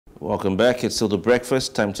Welcome back. It's still the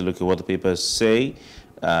breakfast. Time to look at what the papers say.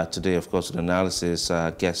 Today, of course, with analysis,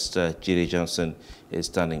 guest Jide Johnson is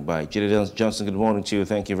standing by. Jide Johnson, good morning to you.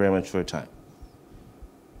 Thank you very much for your time.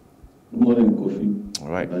 Good morning, Kofi. All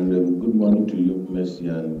right. And good morning to you, Mercy,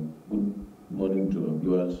 and good morning to our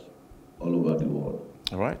viewers all over the world.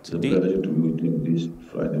 All right. It's a pleasure to be with you this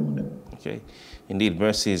Friday morning. Okay. Indeed,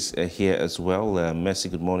 Mercy is here as well. Mercy,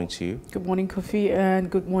 good morning to you. Good morning, Kofi,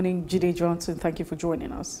 and good morning, Jide Johnson. Thank you for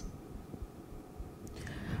joining us.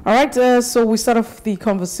 All right, so we start off the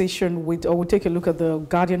conversation with, or we'll take a look at the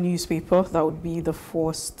Guardian newspaper. That would be the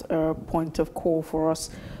first point of call for us.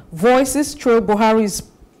 Voices trail Buhari's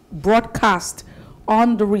broadcast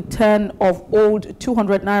on the return of old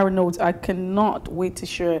 200 Naira notes. I cannot wait to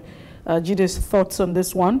share Jide's thoughts on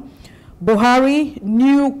this one. Buhari,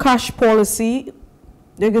 new cash policy,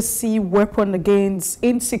 legacy weapon against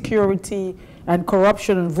insecurity and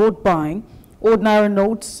corruption and vote buying. Old Naira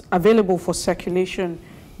notes available for circulation.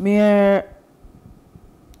 Mere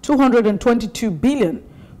 222 billion,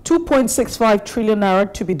 2.65 trillion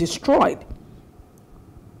Naira to be destroyed.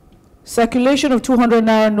 Circulation of 200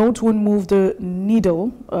 Naira notes won't move the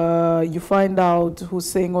needle. You find out who's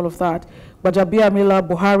saying all of that. But Amila,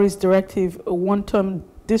 Buhari's directive, a one-term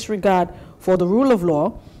disregard for the rule of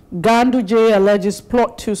law. Ganduje alleges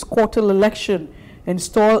plot to Scuttle election,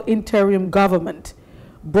 install interim government.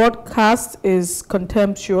 Broadcast is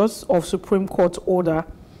contemptuous of Supreme Court order.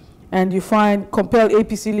 And you find compel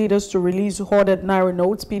APC leaders to release hoarded Naira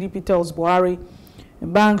notes. PDP tells Buhari.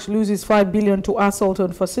 And banks loses 5 billion to assault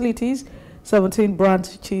on facilities. 17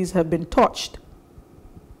 branches have been touched.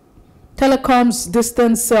 Telecoms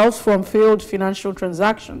distance selves from failed financial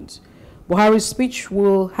transactions. Buhari's speech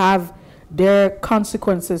will have their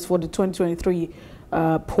consequences for the 2023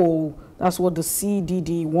 poll. That's what the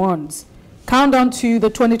CDD wants. Countdown to the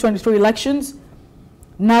 2023 elections.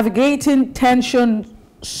 Navigating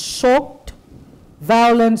tension-soaked,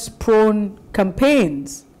 violence-prone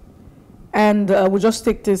campaigns. And we'll just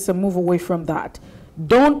take this and move away from that.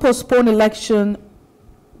 Don't postpone election.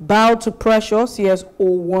 Bow to pressure,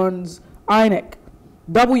 CS01's INEC.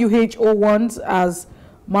 WHO1's as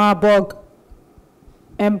Marburg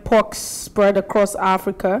Mpox spread across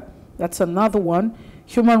Africa. That's another one.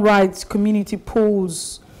 Human rights community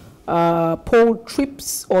polls, poll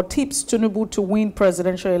trips or tips Tinubu to win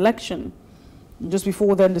presidential election. Just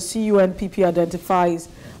before then, the CUNPP identifies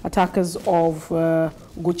attackers of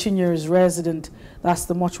Gochinya's resident. That's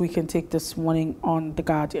the much we can take this morning on The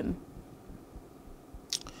Guardian.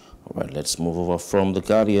 All right, let's move over from The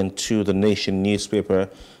Guardian to The Nation newspaper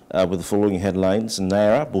with the following headlines.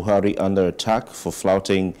 Naira, Buhari under attack for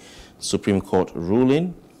flouting Supreme Court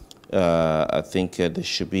ruling. I think there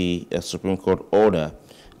should be a Supreme Court order.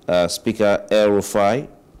 Speaker El-Rufai,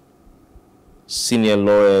 senior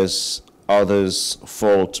lawyers, others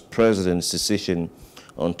fault president's decision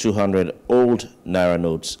on 200 old Naira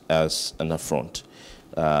notes as an affront.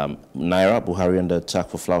 Naira, Buhari under attack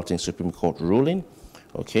for flouting Supreme Court ruling.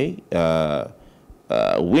 Okay.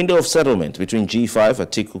 Window of settlement between G5 and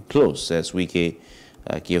Atiku close, as Wike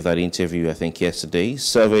gave that interview, I think, yesterday.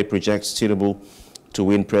 Survey projects Tinubu to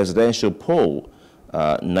win presidential poll.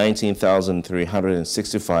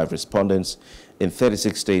 19,365 respondents in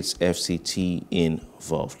 36 states, FCT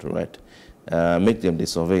involved, right? Make them the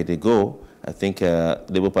survey, they go. I think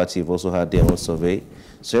Labour Party have also had their own survey.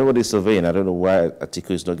 So everybody's surveying. I don't know why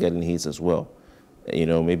Atiku is not getting his as well. You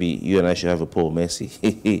know, maybe you and I should have a poll, Messi.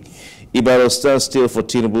 Ibadan stands still for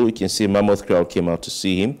Tinubu. You can see Mammoth crowd came out to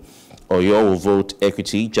see him. Or you all will vote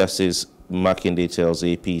equity. Justice Makinde tells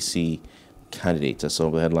APC candidate. That's some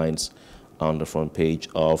of the headlines on the front page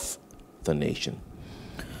of The Nation.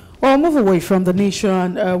 Well, I'll move away from The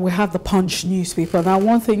Nation. We have the Punch newspaper. Now,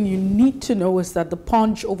 one thing you need to know is that the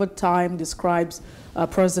Punch over time describes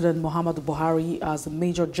President Muhammadu Buhari as a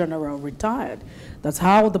Major General retired. That's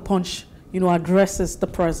how the Punch, addresses the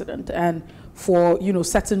president. And for,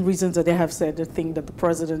 certain reasons that they have said, they think that the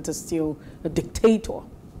president is still a dictator.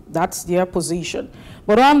 That's their position.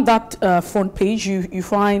 But on that front page, you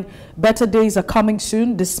find better days are coming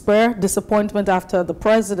soon, despair, disappointment after the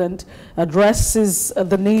president addresses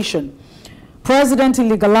the nation. President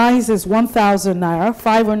illegalizes 1,000 Naira,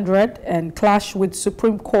 500, and clash with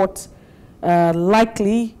Supreme Court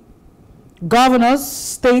likely. Governors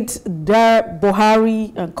state dare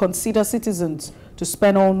Buhari and consider citizens to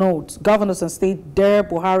spend all notes. Governors and state dare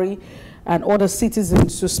Buhari and order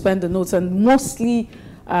citizens to spend the notes. And mostly,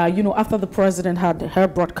 after the president had her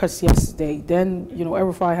broadcast yesterday, then,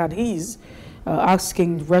 El-Rufai had his,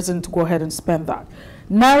 asking residents to go ahead and spend that.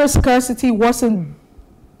 Naira scarcity wasn't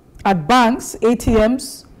at banks,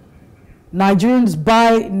 ATMs, Nigerians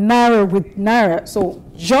buy Naira with Naira. So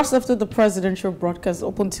just after the presidential broadcast,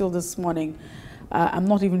 up until this morning, I'm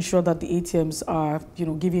not even sure that the ATMs are,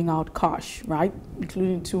 giving out cash, right?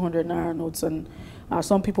 Including 200 Naira notes. And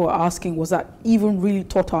some people are asking, was that even really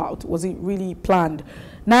thought out? Was it really planned?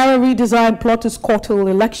 Naira Redesign plot to Scuttle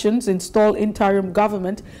elections, install interim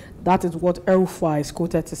government. That is what El-Rufai is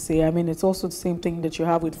quoted to say. I mean, it's also the same thing that you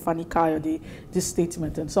have with Fani Kayode, this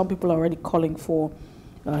statement. And some people are already calling for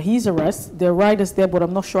his arrest. There are riders there, but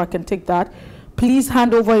I'm not sure I can take that. Please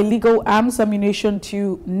hand over illegal arms ammunition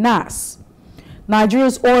to NAS.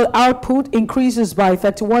 Nigeria's oil output increases by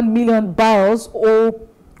 31 million barrels,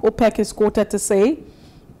 OPEC is quoted to say.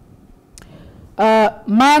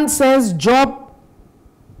 Man says job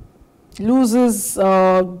loses,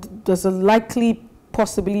 there's a likely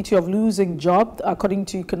possibility of losing job according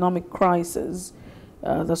to economic crisis.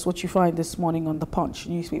 That's what you find this morning on the Punch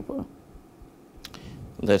newspaper.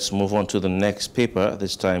 Let's move on to the next paper.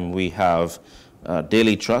 This time we have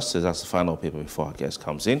Daily Trust. That's the final paper before our guest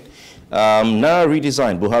comes in. Naira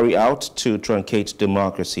Redesign, Buhari out to truncate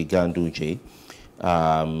democracy, Ganduje.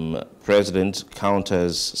 President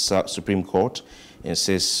counters Supreme Court,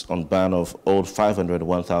 insists on ban of old 500,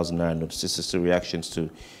 1,000 Naira notes. This is the reactions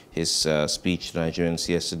to his speech to Nigerians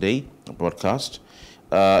yesterday, broadcast.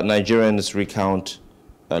 Nigerians recount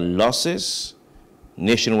losses.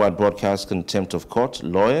 Nationwide broadcast contempt of court,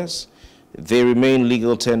 lawyers. They remain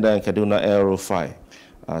legal tender in Akadonye.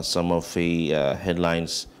 Some of the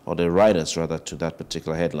headlines, or the writers rather, to that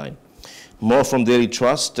particular headline. More from Daily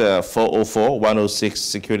Trust, 404,106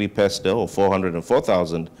 security personnel, or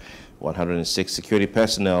 404,106 security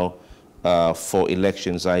personnel for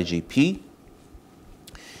elections IGP.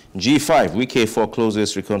 G5, Wike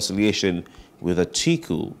forecloses reconciliation with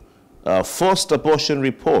Atiku. Forced abortion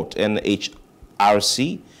report,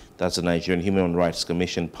 NHRC, that's the Nigerian Human Rights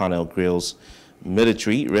Commission panel, grills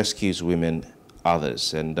military, rescues women,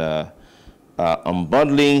 others. And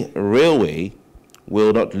unbundling railway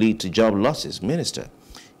will not lead to job losses. Minister,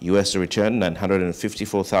 U.S. to return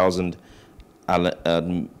 $954,000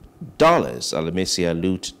 Alamesia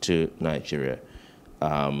loot to Nigeria.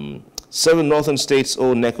 7 northern states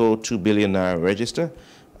owe NECO 2 billion naira register.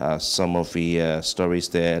 Some of the stories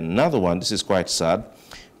there. Another one, this is quite sad.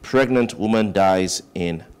 Pregnant woman dies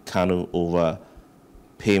in Kano over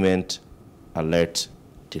payment alert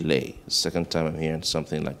delay. Second time I'm hearing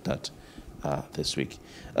something like that this week.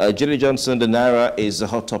 Jide Johnson, the Naira is a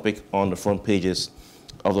hot topic on the front pages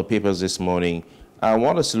of the papers this morning. I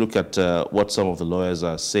want us to look at what some of the lawyers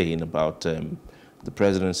are saying about the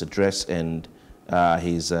president's address and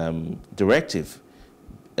his directive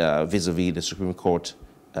vis-a-vis the Supreme Court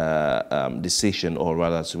decision, or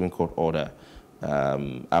rather Supreme Court order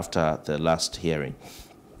after the last hearing.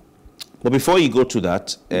 But before you go to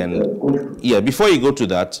that,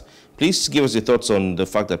 please give us your thoughts on the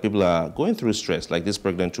fact that people are going through stress, like this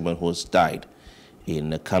pregnant woman who has died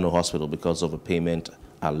in Kano hospital because of a payment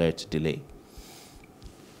alert delay.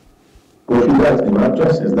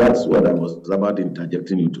 That's what I was about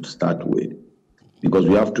interjecting you to start with, because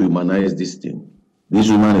we have to humanize this thing. This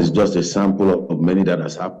woman is just a sample of many that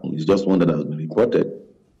has happened. It's just one that has been reported.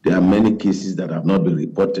 There are many cases that have not been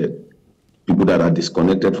reported. People that are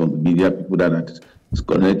disconnected from the media, people that are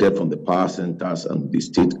disconnected from the power centers and the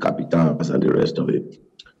state capitals and the rest of it.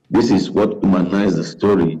 This is what humanizes the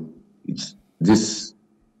story. This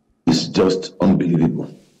is just unbelievable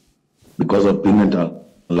because of payment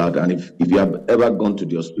allowed. And if you have ever gone to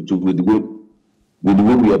the hospital with the way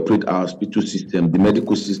we operate our hospital system, the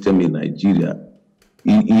medical system in Nigeria,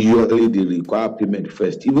 usually they require payment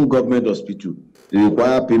first. Even government hospital, they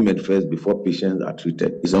require payment first before patients are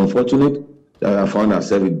treated. It's unfortunate that I found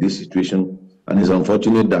ourselves in this situation, and it's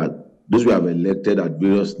unfortunate that those who have elected at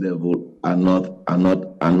various levels are not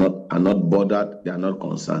bothered. They are not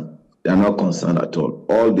concerned. They are not concerned at all.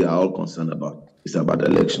 All they are all concerned about is about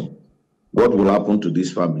election. What will happen to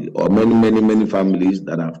this family, or many families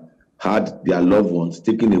that have had their loved ones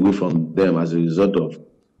taken away from them as a result of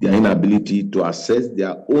their inability to access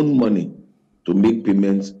their own money to make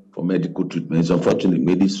payments for medical treatment. It's unfortunate.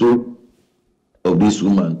 May the soul of this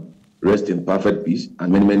woman rest in perfect peace,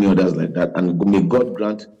 and many others like that. And may God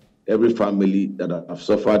grant every family that have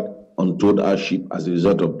suffered untold hardship as a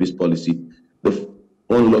result of this policy, the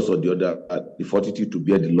one loss or the other, the fortitude to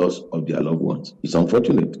bear the loss of their loved ones. It's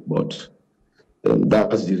unfortunate, but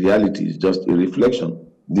that's the reality. It's just a reflection.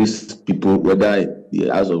 These people, whether the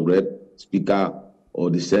House of Rep, Speaker, or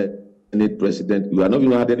the Senate President, we are not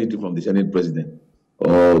even had anything from the Senate President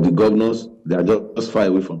or the governors. They are just far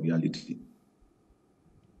away from reality.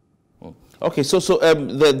 Okay, so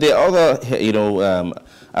the other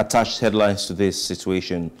attached headlines to this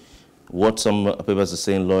situation. What some papers are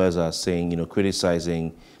saying, lawyers are saying,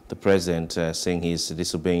 criticizing the president, saying he's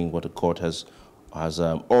disobeying what the court has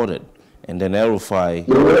ordered. And then El-Rufai,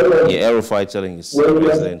 El-Rufai telling his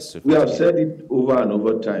president to... We have said it over and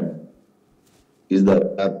over time, is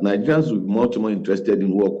that Nigerians will be much more interested in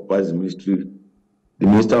who occupies the ministry, the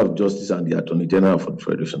Minister of Justice and the Attorney General for the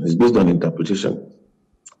Federation. It's based on interpretation.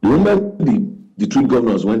 The moment the three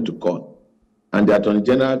governors went to court and the Attorney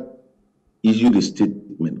General issued a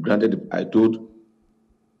statement, granted, I told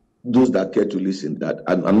those that care to listen that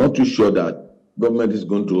I'm not too sure that government is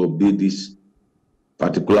going to obey this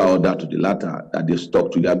particular order to the latter that they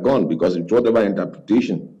stuck to. They are gone, because it's whatever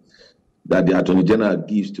interpretation that the Attorney General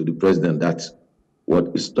gives to the president, that's what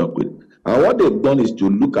is stuck with. And what they've done is to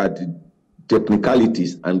look at the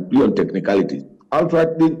technicalities and play on technicalities.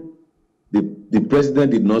 Outrightly, the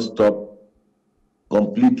president did not stop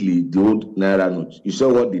completely the old Naira notes. You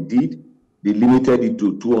saw what they did. They limited it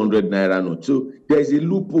to 200 Naira notes. So there is a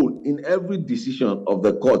loophole in every decision of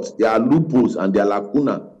the courts. There are loopholes and there are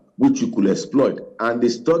lacuna which you could exploit. And they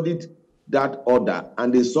studied that order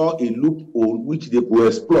and they saw a loophole which they could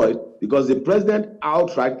exploit, because the president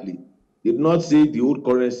outrightly did not say the old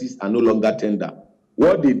currencies are no longer tender.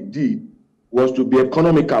 What they did was to be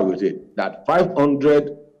economical with it, that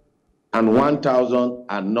 500 and 1,000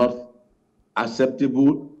 are not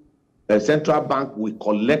acceptable. The central bank will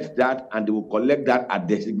collect that, and they will collect that at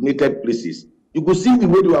designated places. You could see the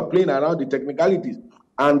way they were playing around the technicalities,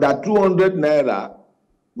 and that 200 Naira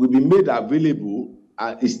will be made available.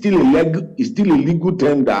 It's still a legal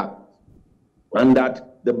tender, and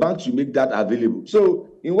that the banks will make that available. So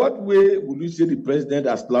in what way would you say the president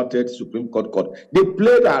has flouted Supreme Court? They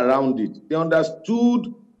played around it. They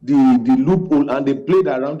understood the loophole and they played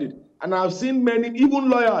around it. And I've seen many, even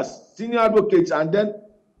lawyers, senior advocates, and then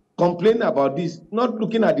complain about this, not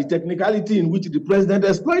looking at the technicality in which the president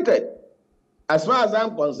exploited. As far as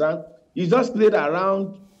I'm concerned, he just played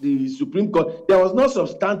around the Supreme Court. There was no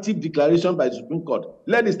substantive declaration by the Supreme Court.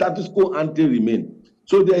 Let the status quo ante remain.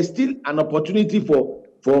 So there is still an opportunity for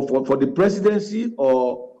the presidency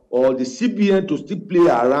or the CBN to still play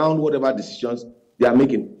around whatever decisions they are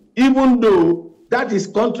making, even though that is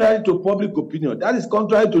contrary to public opinion. That is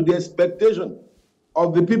contrary to the expectation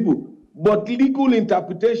of the people. But legal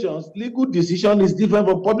interpretations, legal decision is different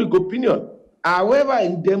from public opinion. However,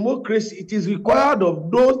 in democracy, it is required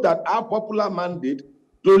of those that have popular mandate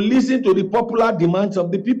to listen to the popular demands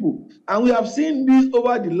of the people. And we have seen this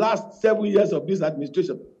over the last 7 years of this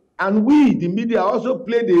administration. And we, the media, also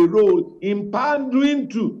played a role in pandering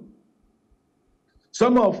to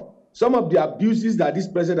some of the abuses that this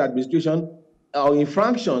present administration or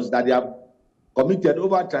infractions that they have committed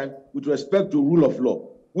over time with respect to rule of law.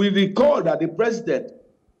 We recall that the president,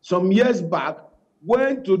 some years back,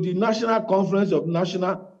 went to the National Conference of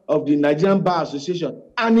the Nigerian Bar Association,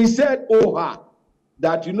 and he said,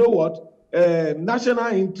 that you know what,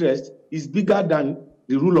 national interest is bigger than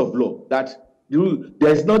the rule of law. That there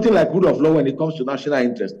is nothing like rule of law when it comes to national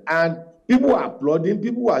interest. And people are applauding,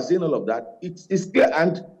 people are saying all of that. It's clear.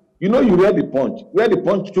 And you know, you read the Punch, where the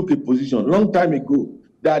Punch took a position long time ago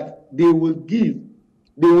that they will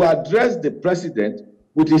address the president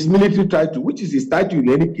with his military title, which is his title in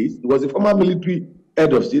any case. He was a former military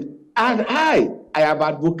head of state. And I have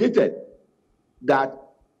advocated that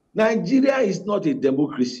Nigeria is not a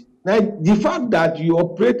democracy. Now, the fact that you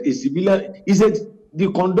operate a civilian, he said,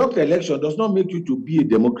 the conduct election does not make you to be a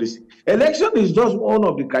democracy. Election is just one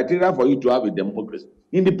of the criteria for you to have a democracy.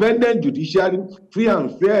 Independent judiciary, free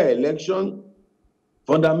and fair election,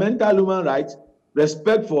 fundamental human rights,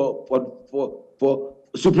 respect for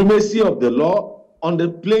supremacy of the law, on the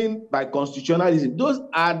plane by constitutionalism. Those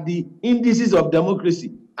are the indices of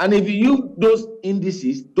democracy. And if you use those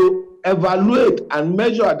indices to evaluate and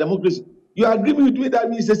measure a democracy, you agree with me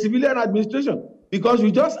that it's a civilian administration, because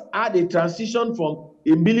we just had a transition from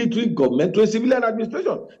a military government to a civilian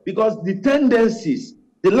administration, because the tendencies,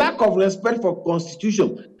 the lack of respect for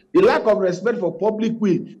constitution, the lack of respect for public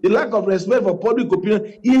will, the lack of respect for public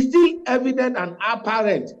opinion is still evident and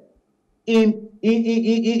apparent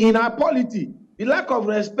in our polity. The lack of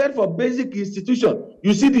respect for basic institutions.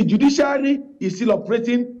 You see, the judiciary is still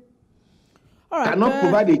operating, cannot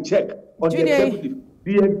provide a check on the executive.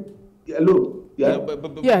 Hello? Yeah. But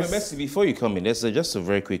Messi, before you come in, there's just a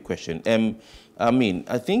very quick question.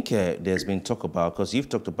 I think there's been talk about, because you've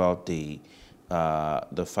talked about the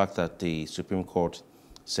fact that the Supreme Court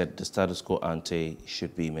said the status quo ante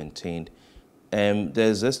should be maintained.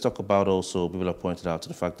 There's this talk about also, people have pointed out to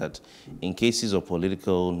the fact that in cases of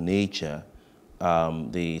political nature,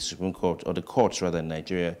 the Supreme Court, or the courts rather in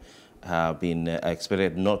Nigeria, have been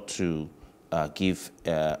expected not to give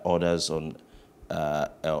orders on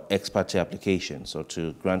ex parte applications or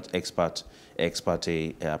to grant ex parte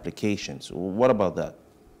applications. What about that?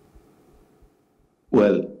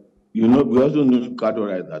 Well, you know, we also know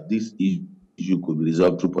that this issue could be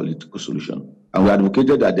resolved through political solution. And we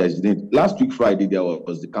advocated that there is need. Last week, Friday, there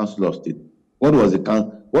was the Council of State. What was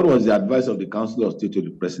the advice of the Council of State to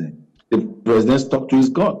the President? The President stuck to his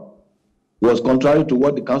gun. It was contrary to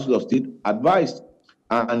what the Council of State advised.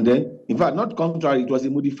 And then, in fact, not contrary, it was a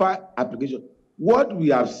modified application. What we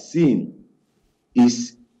have seen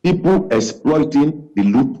is people exploiting the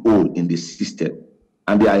loophole in the system.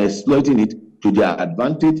 And they are exploiting it to their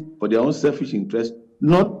advantage for their own selfish interest,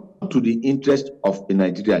 not to the interest of a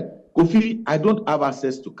Nigerian. Kofi, I don't have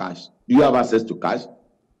access to cash. Do you have access to cash?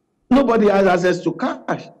 Nobody has access to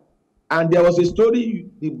cash. And there was a story,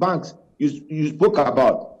 the banks you spoke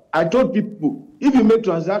about. I told people, if you make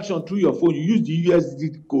transaction through your phone, you use the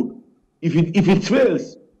USD code. If it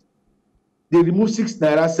fails, they remove 6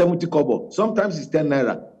 naira, 70 kobo. Sometimes it's 10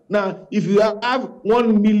 naira. Now, if you have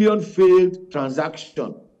 1 million failed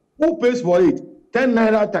transaction, who pays for it? 10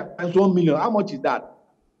 naira times 1 million. How much is that?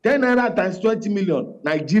 10 naira times 20 million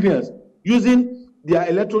Nigerians using their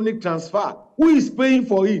electronic transfer. Who is paying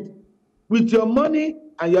for it? With your money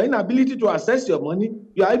and your inability to access your money,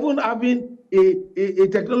 you are even having a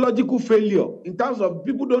technological failure in terms of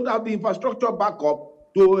people don't have the infrastructure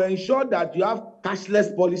backup to ensure that you have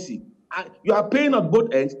cashless policy. And you are paying on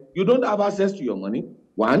both ends. You don't have access to your money.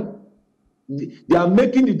 One, they are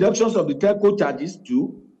making deductions of the telco charges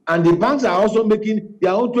too, and the banks are also making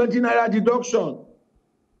their own 20 naira deduction.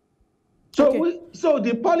 So, okay. So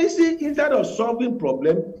the policy, instead of solving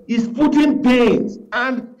problem, is putting pains,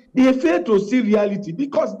 and they fail to see reality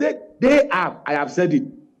because they have. I have said it.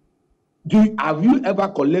 Have you ever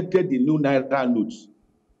collected the new naira notes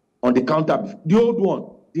on the counter? The old one,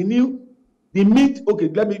 the mint. Okay,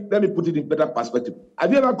 let me put it in better perspective.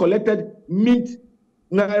 Have you ever collected mint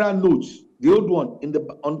naira notes, the old one,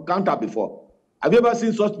 on counter before? Have you ever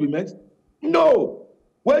seen such payments? No.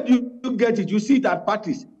 Where do you get it? You see it at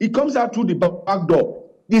parties. It comes out through the back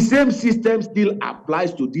door. The same system still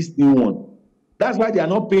applies to this new one. That's why they are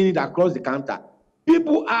not paying it across the counter.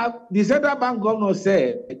 People have, the central bank governor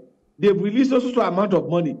said, they've released also amount of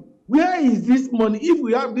money. Where is this money? If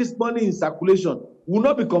we have this money in circulation, we will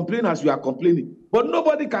not be complaining as we are complaining. But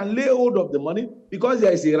nobody can lay hold of the money because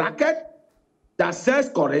there is a racket that sells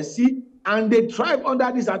currency and they thrive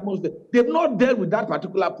under this atmosphere. They've not dealt with that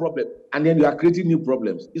particular problem, and then you are creating new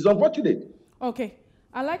problems. It's unfortunate. Okay.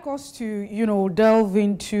 I'd like us to, delve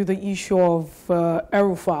into the issue of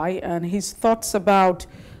El-Rufai and his thoughts about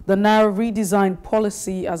the Naira Redesign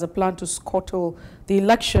policy as a plan to scuttle the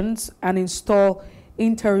elections and install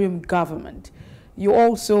interim government. You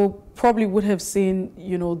also probably would have seen,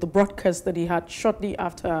 the broadcast that he had shortly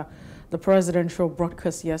after the presidential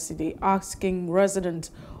broadcast yesterday, asking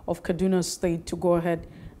residents of Kaduna State to go ahead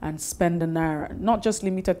and spend the Naira, not just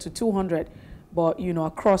limited to 200, but,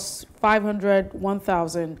 across 500,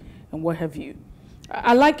 1,000, and what have you.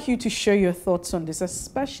 I'd like you to share your thoughts on this,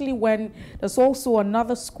 especially when there's also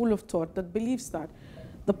another school of thought that believes that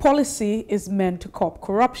the policy is meant to curb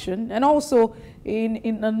corruption and also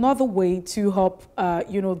in another way to help,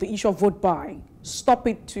 the issue of vote buying, stop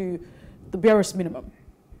it to the barest minimum.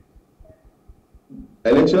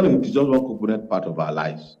 Election is just one component part of our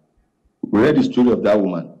lives. We read the story of that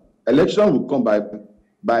woman. Election will come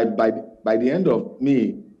by the end of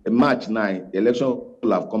March 9, the election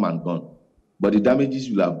will have come and gone. But the damages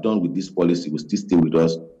you have done with this policy will still stay with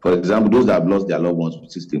us. For example, those that have lost their loved ones will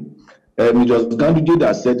still stay. It was Ganduje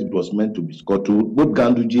that said it was meant to be Scuttle. Both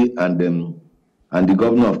Ganduje and the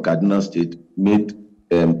governor of Kaduna State made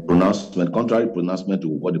contrary pronouncement to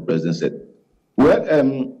what the president said. Well,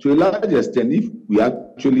 to a large extent, if we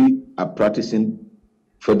actually are practicing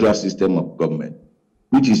federal system of government,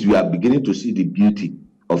 which is we are beginning to see the beauty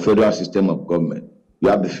of federal system of government. You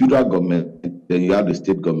have the federal government, then you have the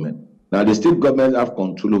state government. Now, the state governments have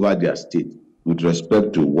control over their state with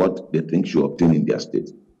respect to what they think should obtain in their state.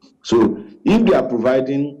 So, if they are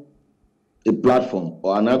providing a platform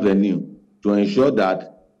or an avenue to ensure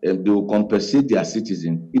that they will compensate their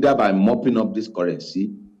citizens, either by mopping up this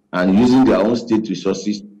currency and using their own state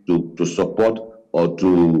resources to support or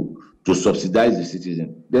to subsidize the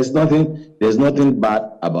citizen, there's nothing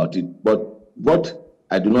bad about it. But what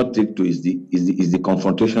I do not take to is the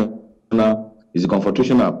confrontational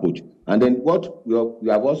approach. And then what we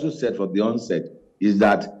have also said from the onset is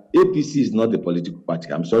that APC is not a political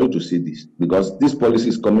party. I'm sorry to say this, because this policy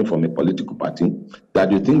is coming from a political party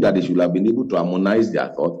that you think that they should have been able to harmonize their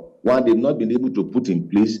thought. One, they've not been able to put in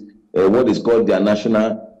place what is called their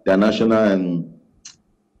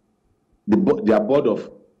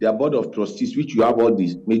board of trustees, which you have all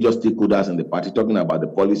these major stakeholders in the party talking about the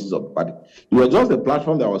policies of the party. It was just a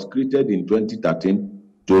platform that was created in 2013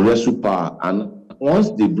 to wrestle power. And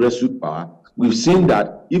once they've wrestled power, we've seen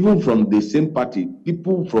that even from the same party,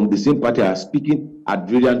 people from the same party are speaking at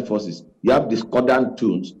variant forces. You have discordant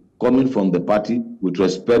tones coming from the party with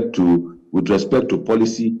respect to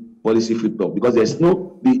policy flip-flop, because there's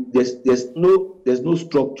no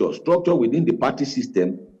structure within the party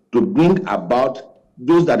system to bring about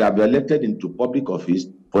those that have been elected into public office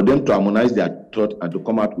for them to harmonize their thought and to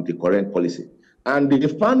come out with a current policy. And they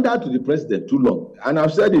found out to the president too long. And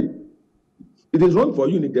I've said it. It is wrong for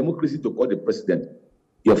you in a democracy to call the president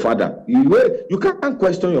your father. You can't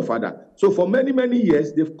question your father. So for many, many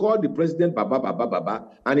years, they've called the president Baba, Baba, Baba.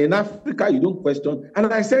 And in Africa, you don't question. And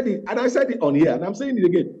I said it on here, and I'm saying it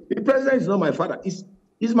again. The president is not my father.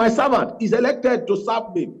 He's my servant. He's elected to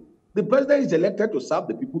serve me. The president is elected to serve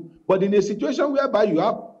the people. But in a situation whereby you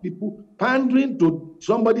have people pandering to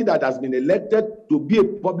somebody that has been elected to be a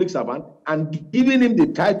public servant and giving him the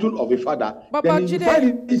title of a father, then you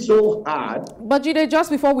find it so hard. But Jide,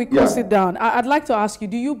 just before we close it down, I'd like to ask you,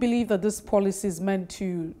 do you believe that this policy is meant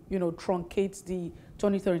to, truncate the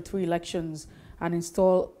 2033 elections and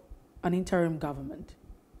install an interim government?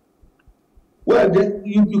 Well,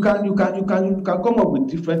 you can come up with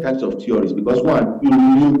different types of theories, because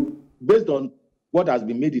one, based on what has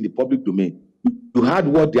been made in the public domain, you heard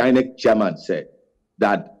what the INEC chairman said,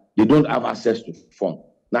 that they don't have access to funds.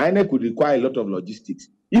 Now, INEC would require a lot of logistics.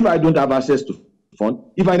 If I don't have access to funds,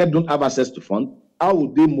 if INEC don't have access to funds, how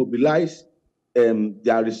would they mobilize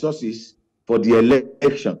their resources for the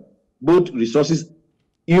election? Both resources,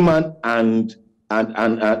 human and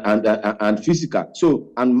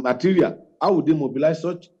physical, and material. How would they mobilize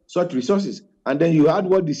such resources? And then you heard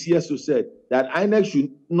what the CSO said, that INEC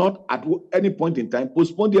should not at any point in time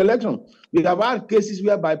postpone the election. We have had cases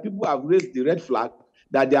whereby people have raised the red flag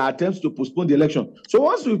that there are attempts to postpone the election. So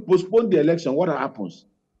once we postpone the election, what happens?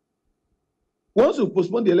 Once we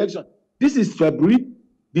postpone the election, this is February,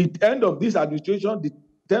 the end of this administration, the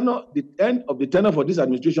end of the tenure for this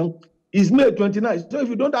administration is May 29th. So if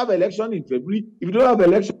you don't have election in February, if you don't have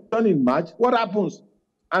election in March, what happens?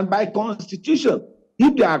 And by constitution,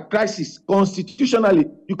 if there are crises constitutionally,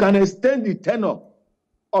 you can extend the tenure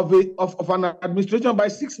of an administration by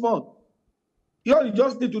 6 months. All you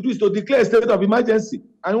just need to do is to declare a state of emergency.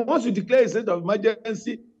 And once you declare a state of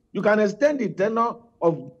emergency, you can extend the tenure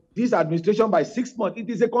of this administration by 6 months. It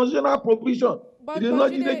is a constitutional provision. It is not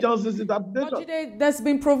Jide Johnson's interpretation. But Jide, there's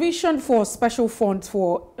been provision for special funds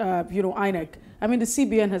for, INEC. I mean, the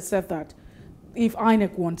CBN has said that if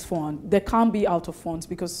INEC wants funds, they can't be out of funds,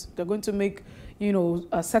 because they're going to make,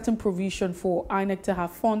 a certain provision for INEC to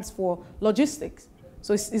have funds for logistics.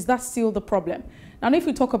 So is that still the problem? And if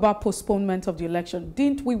we talk about postponement of the election,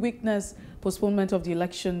 didn't we witness postponement of the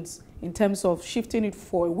elections in terms of shifting it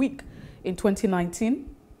for a week in 2019?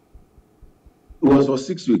 It was for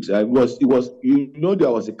 6 weeks. There was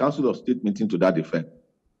a Council of State meeting to that effect.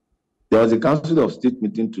 There was a Council of State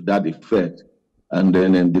meeting to that effect. And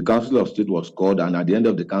then the Council of State was called, and at the end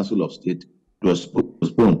of the Council of State, it was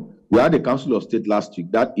postponed. We had the Council of State last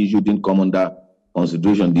week. That issue didn't come under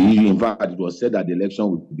consideration. The issue, in fact, it was said that the election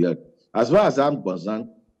would be held. As far as I'm concerned,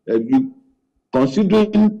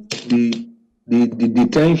 considering the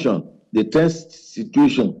tension, the tense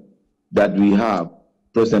situation that we have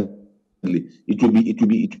presently, it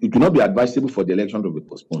will not be advisable for the election to be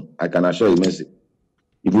postponed. I can assure you, Mercy.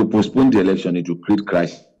 If we postpone the election, it will create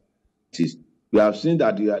crisis. We have seen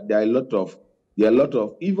that there are a lot of,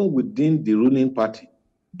 even within the ruling party,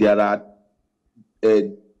 there are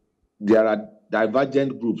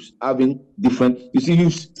divergent groups having different. You see,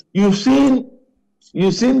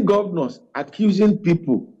 you've seen governors accusing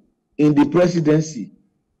people in the presidency.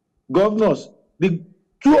 Governors,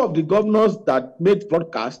 two of the governors that made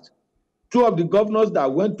broadcast, two of the governors that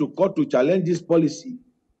went to court to challenge this policy,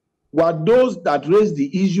 were those that raised the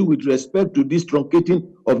issue with respect to this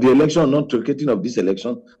truncating of the election, not truncating of this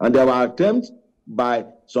election. And there were attempts by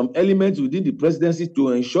some elements within the presidency to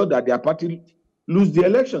ensure that their party lose the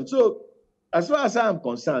election. So, as far as I am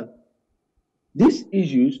concerned, these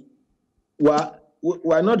issues were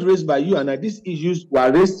not raised by you, and these issues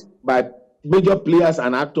were raised by major players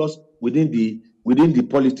and actors within the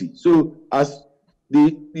polity. So, as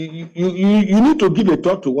you need to give a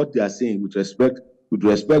thought to what they are saying with respect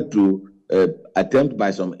to attempt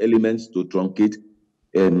by some elements to truncate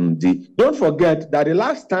Don't forget that the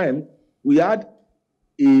last time we had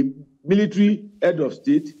a military head of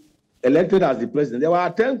state elected as the president, there were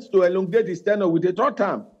attempts to elongate his tenure with a third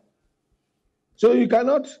term. So you can,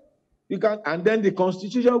 and then the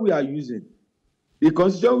constitution we are using, the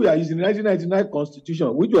 1999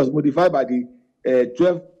 constitution, which was modified by the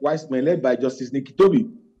 12 wise men led by Justice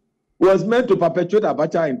Nikitobi, was meant to perpetuate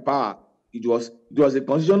Abacha in power. It was a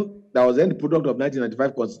constitution that was then the product of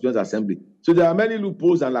 1995 Constituent Assembly. So there are many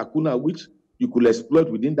loopholes and lacuna which you could exploit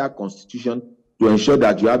within that constitution to ensure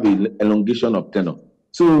that you have an elongation of tenure.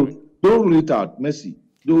 So don't rule it out, Mercy.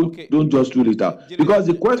 Don't just rule it out. Because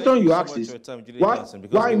the question you ask is,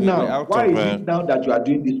 why now? Why is it now that you are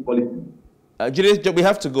doing this policy? Jide, we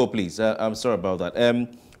have to go, please. I'm sorry about that.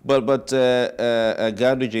 But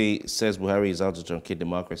Akadonye says Buhari is out to truncate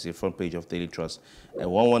democracy, front page of Daily Trust.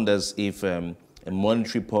 And one wonders if a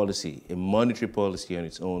monetary policy on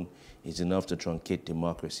its own is enough to truncate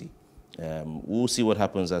democracy. We'll see what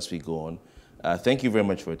happens as we go on. Thank you very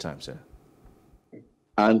much for your time, sir.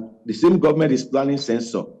 And the same government is planning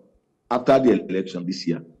censor after the election this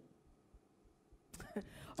year.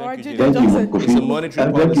 Thank you, Jide Johnson. It's a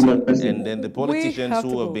monetary policy, and then the politicians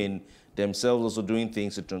who have been themselves also doing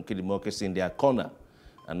things to truncate democracy in their corner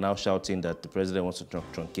are now shouting that the president wants to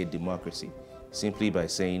truncate democracy simply by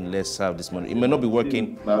saying, let's have this money. It may not be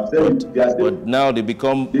working, but now they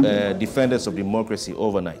become defenders of democracy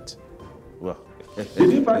overnight. Well, they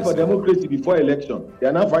didn't fight for democracy before election. They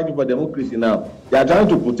are now fighting for democracy now. They are trying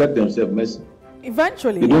to protect themselves, Messi.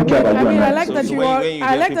 Eventually, I like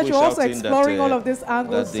that you're also exploring all of these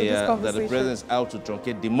angles to this conversation. That the president's out to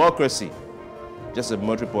truncate democracy, just a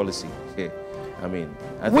monetary policy. Okay. I mean,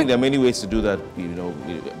 I think there are many ways to do that, you know,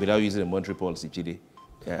 without using a monetary policy, Jide.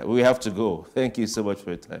 Yeah, we have to go. Thank you so much for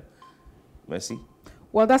your time. Merci.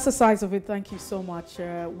 Well, that's the size of it. Thank you so much.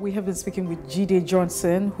 We have been speaking with Jide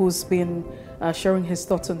Johnson, who's been sharing his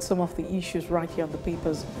thoughts on some of the issues right here on the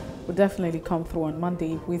papers. We'll definitely come through on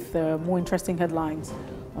Monday with more interesting headlines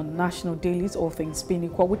on national dailies, all things being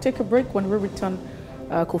equal. We'll take a break. When we return,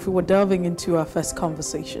 Kofi, we're delving into our first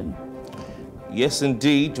conversation. Yes,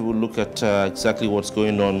 indeed. We'll look at exactly what's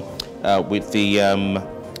going on with the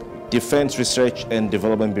Defense Research and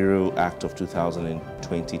Development Bureau Act of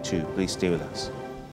 2022. Please stay with us.